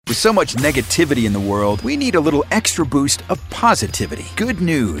With so much negativity in the world, we need a little extra boost of positivity. Good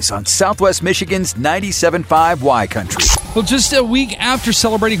news on Southwest Michigan's 97.5 Y Country. Well, just a week after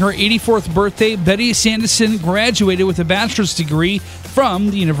celebrating her 84th birthday, Betty Sanderson graduated with a bachelor's degree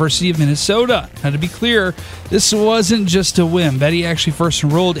from the University of Minnesota. Now, to be clear, this wasn't just a whim. Betty actually first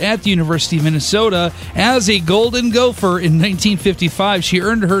enrolled at the University of Minnesota as a Golden Gopher in 1955. She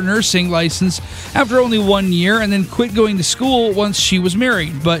earned her nursing license after only 1 year and then quit going to school once she was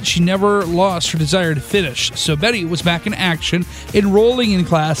married, but she never lost her desire to finish. So Betty was back in action, enrolling in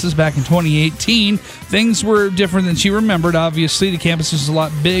classes back in 2018. Things were different than she remembered, obviously. The campus was a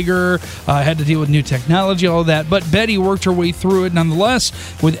lot bigger, had to deal with new technology, all of that, but Betty worked her way through it nonetheless,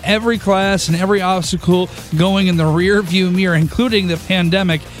 with every class and every obstacle going in the rear view mirror, including the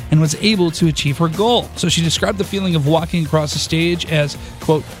pandemic, and was able to achieve her goal. So she described the feeling of walking across the stage as,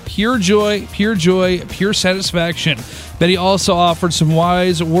 quote, pure joy, pure satisfaction. Betty also offered some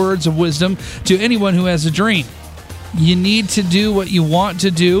wise words of wisdom to anyone who has a dream. You need to do what you want to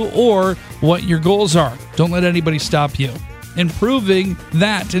do or what your goals are. Don't let anybody stop you. And proving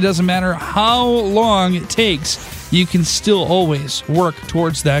that it doesn't matter how long it takes, you can still always work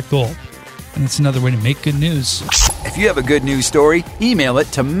towards that goal. And it's another way to make good news. If you have a good news story, email it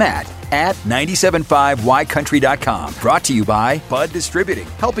to matt@975ycountry.com. Brought to you by Bud Distributing,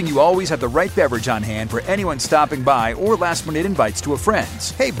 helping you always have the right beverage on hand for anyone stopping by or last-minute invites to a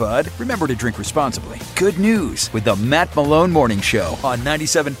friend's. Hey, Bud, remember to drink responsibly. Good news with the Matt Malone Morning Show on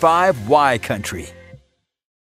 97.5 Y Country.